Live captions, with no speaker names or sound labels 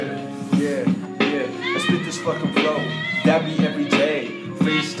fucking flow, that be every day.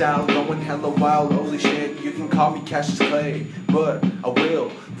 Freestyle going hella wild, holy shit. You can call me Cassius Clay, but I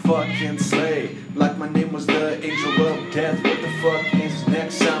will fucking slay. Like my name was the angel of death. What the fuck is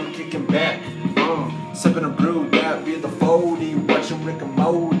next? I'm kicking back. Sipping a brew, that be the 40. Watching Rick and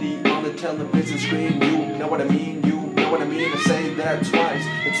Morty on the television screen. You know what I mean, you know what I mean. I say that twice,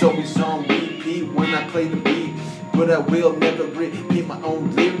 it's always on repeat when I play the beat. But I will never repeat my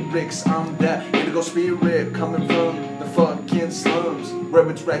own lyrics. I'm that indigo spirit coming from the fucking slums, where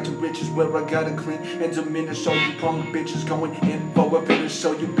it's rags to riches, where I gotta clean and diminish all you punk bitches going in for a finish.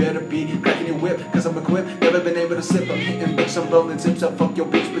 So you better be cracking your whip, cause I'm equipped. Never been able to sip, I'm hitting bricks, I'm rolling zips. I fuck your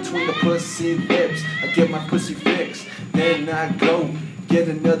bitch between the pussy lips. I get my pussy fixed, then I go get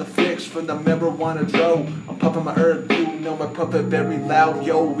another fix from the marijuana dro. I'm puffing my herb, you know I puff it very loud.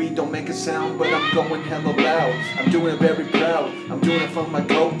 Yo, we don't make a sound, but I'm going hella loud. I'm doing it very proud, I'm doing it from my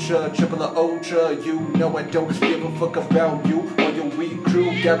culture. Triple ultra, you know I don't give a fuck about you or your weak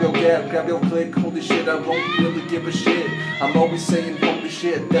crew. Grab your gab, grab your click, holy shit, I won't really give a shit. I'm always saying holy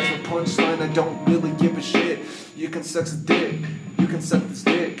shit, that's a punchline, I don't really give a shit. You can suck a dick, you can suck this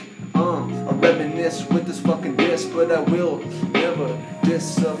dick. I reminisce with this fucking diss, but I will never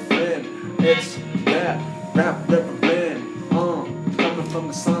diss a friend. It's that rap reverend. Coming from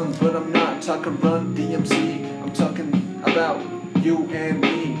the sun, but I'm not talking Run DMC. I'm talking about you and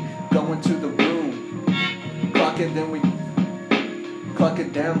me going to the room. Clock it, then we clock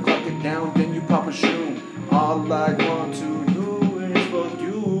it down, then you pop a shoe. All I want to do is for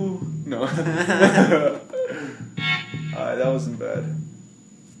you. No. Alright, that wasn't bad.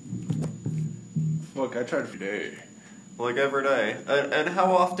 Fuck, I tried every day. Like every day. And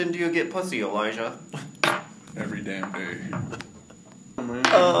how often do you get pussy, Elijah? Every damn day. Oh, man.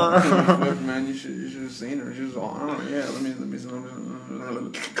 Fuck, man, you should have seen her. She was all, oh, yeah, let me. That's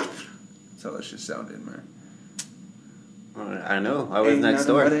how that shit sounded, man. I know. I was next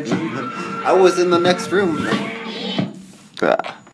door. I was in the next room.